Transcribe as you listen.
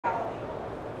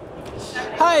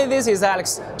Hi, this is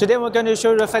Alex. Today we're going to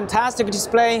show you a fantastic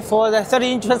display for the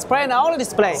 30-inch transparent OLED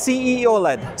display.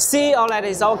 CEOLED. CEOLED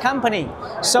is our company.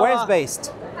 So, where is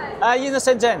based? In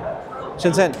Shenzhen.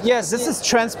 Shenzhen. Yes. This is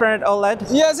transparent OLED?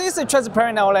 Yes, it's a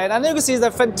transparent OLED. And you can see the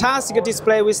fantastic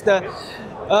display with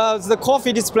the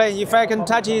coffee display. If I can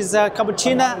touch his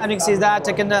cappuccino, and you can see that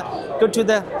I can go to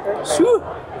the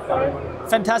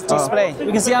fantastic display.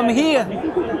 You can see I'm here.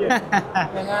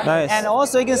 Nice. And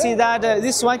also you can see that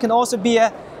this one can also be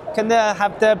can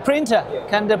have the printer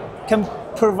can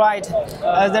provide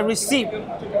the receipt.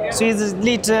 So you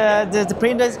lead the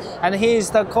printers, and here is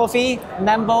the coffee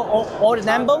number or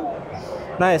number.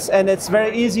 Nice, and it's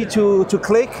very easy to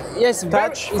click. Yes,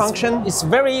 touch function. It's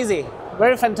very easy,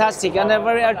 very fantastic, and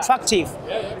very attractive.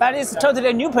 But it's totally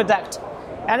a new product.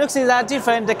 And you see that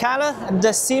different color,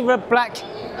 the silver, black.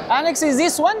 And you see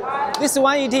this one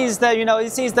it is the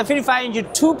it is the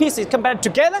 55-inch two pieces compared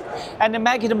together, and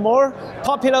make it more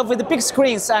popular with the big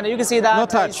screens. And you can see that no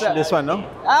touch. This one, no.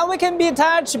 We can be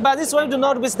touched, but this one do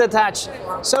not with the touch.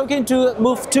 So we can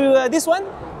move to this one.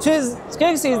 So you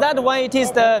can see that one. It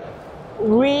is the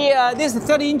this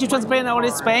 30-inch transparent OLED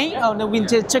display on the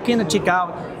winter check-in and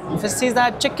check-out. If you see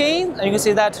that check-in, you can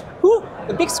see that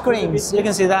the big screens. You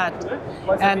can see that,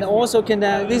 and also can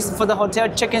this is for the hotel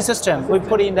check-in system. We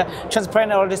put in the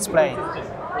transparent OLED display.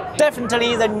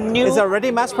 Definitely the new. Is it already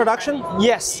mass production?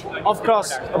 Yes, of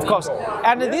course, of course.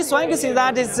 And this one you can see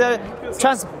that is a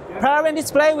transparent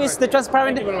display with the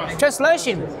transparent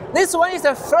translation. This one is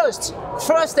the first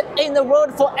in the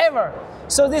world forever.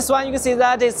 So this one you can see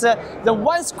that it's the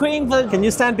one screen. Can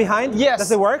you stand behind? Yes.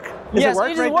 Does it work? Yes,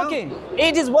 it is working. Now?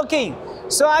 It is working.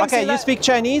 So okay, you speak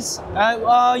Chinese?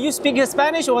 You speak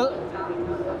Spanish or?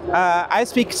 I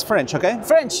speak French. Okay.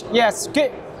 French, yes.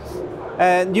 Good.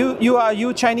 And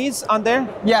you Chinese on there?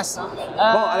 Yes.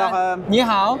 你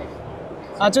好，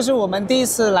这是我们第一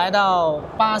次来到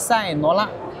巴塞罗那。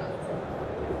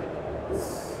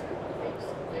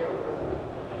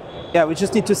Yeah, we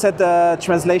just need to set the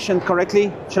translation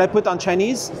correctly. Should I put on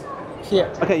Chinese? Here.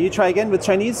 Okay, you try again with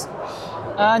Chinese.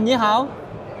 你好，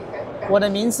我的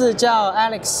名字叫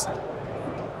Alex。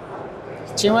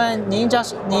请问您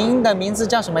的名字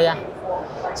叫什么呀？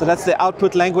 So that's the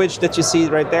output language that you see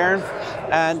right there,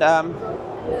 and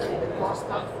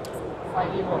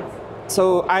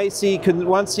so I see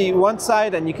one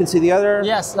side and you can see the other.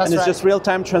 Yes, that's and it's right. just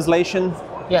real-time translation.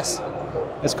 Yes.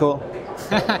 That's cool.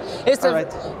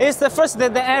 It's the first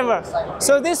ever.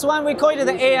 So this one we call it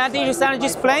the AI digital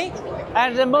display,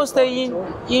 and the most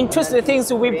interesting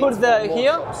things we put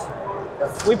here.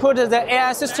 We put the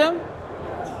AI system.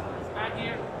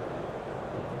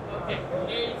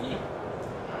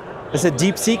 Is it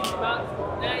DeepSeek?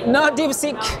 Not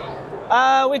DeepSeek.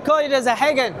 We call it as a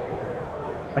Hagen.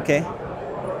 Okay.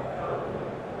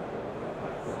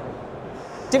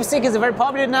 DeepSeek is very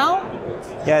popular now.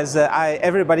 Yes,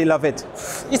 everybody love it.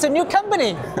 It's a new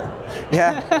company.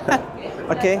 Yeah.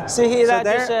 Okay. See here so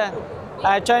that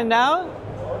I try now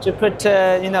to put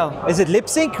Is it lip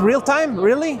sync real time?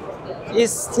 Really?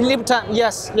 It's lip time.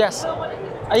 Yes, yes.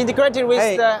 I integrated with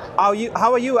hey, the.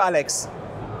 How are you, Alex?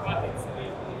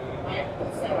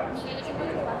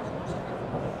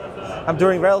 I'm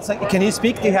doing well. Can you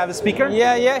speak? Do you have a speaker?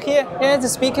 Yeah. Here's the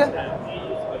speaker.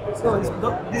 So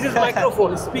this is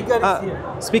microphone. Speaker is here.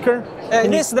 Speaker?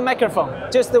 This is the microphone.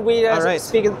 Just the way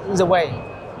speak the way.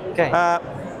 Okay.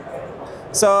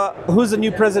 So who's the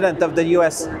new president of the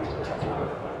U.S.?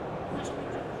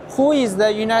 Who is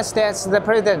the United States the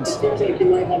president?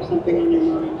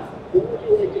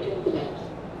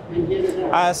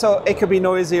 So it could be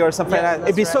noisy or something like that.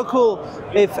 It'd be so cool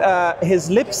if his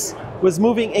lips was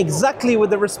moving exactly with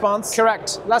the response.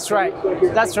 Correct. That's right.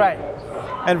 That's right.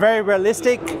 And very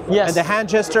realistic. Yes. And the hand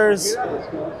gestures.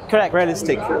 Correct.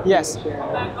 Realistic. Yes.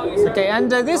 Okay.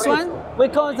 And this one we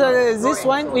call it the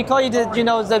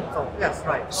Yes,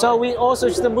 right. So we also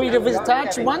should read with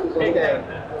touch one.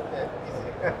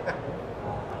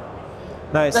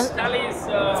 Nice.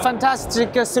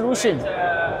 Fantastic solution.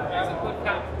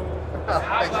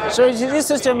 So this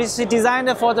system is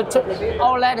designed for the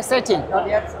OLED setting.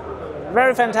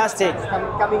 Very fantastic.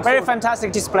 Very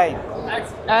fantastic display.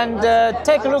 And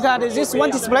take a look at this one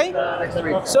display.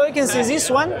 So you can see this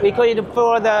one. We call it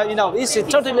for the this is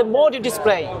totally module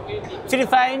display.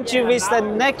 55-inch with the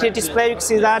naked display. You can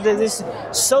see that this is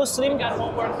so slim. So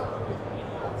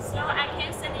I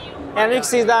can send you And you can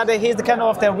see that here's the kind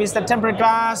of with the tempered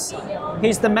glass,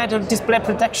 here's the metal display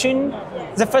protection.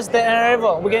 The first day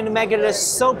ever, we're going to make it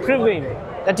so premium,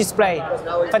 the display.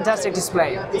 Fantastic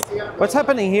display. What's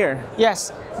happening here?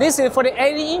 Yes, this is for the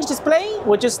 80-inch display.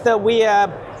 We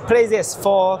play this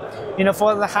for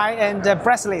for the high-end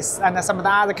bracelets and some of the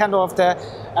other kind of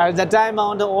the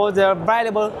diamond or the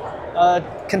valuable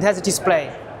contest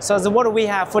display. So that's what we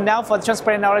have for now for the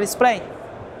transparent OLED display.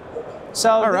 So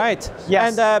all right.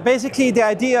 Yes. And basically, the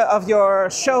idea of your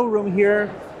showroom here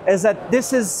is that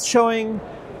this is showing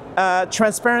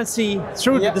transparency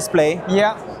through the display.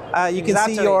 Yeah. You can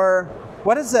see your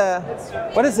what is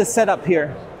the setup here?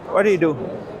 What do you do?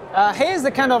 Here's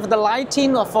the kind of the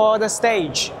lighting for the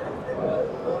stage.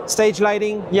 Stage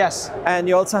lighting. Yes. And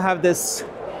you also have this.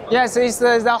 Yes, it's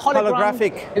the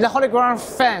holographic. It's a hologram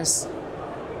fence.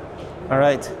 All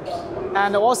right.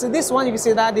 And also this one, you can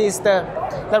see that is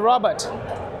the robot.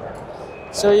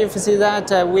 So you can see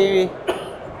that we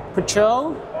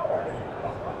patrol.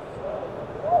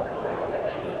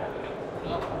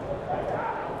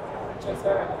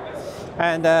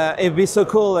 And it'd be so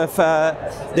cool if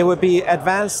there would be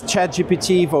advanced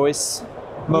ChatGPT voice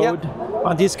mode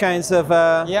on these kinds of.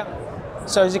 Yeah.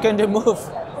 So it's going to move.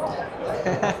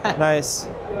 Nice.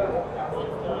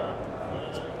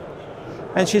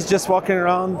 And she's just walking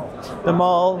around the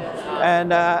mall,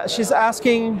 and she's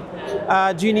asking,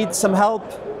 "Do you need some help?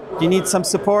 Do you need some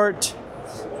support?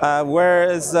 Where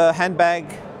is the handbag?"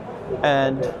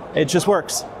 And it just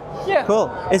works. Yeah. Cool.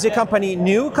 Is your company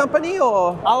new company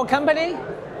or Our company?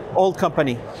 old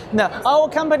company? No, our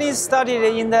company started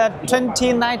in the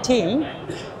 2019,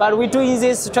 but we're doing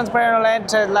this transparent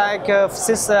OLED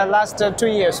since the last 2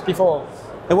 years before.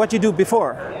 And what you do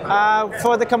before?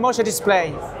 For the commercial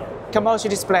display. Commercial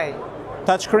display.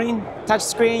 Touchscreen? Touch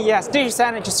screen, yes. Digital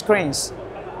signage screens.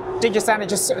 Digital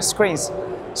signage screens.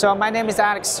 So my name is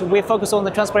Alex. We focus on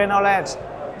the transparent OLED.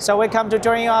 So welcome to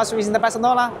join us in the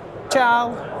Barcelona.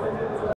 Ciao.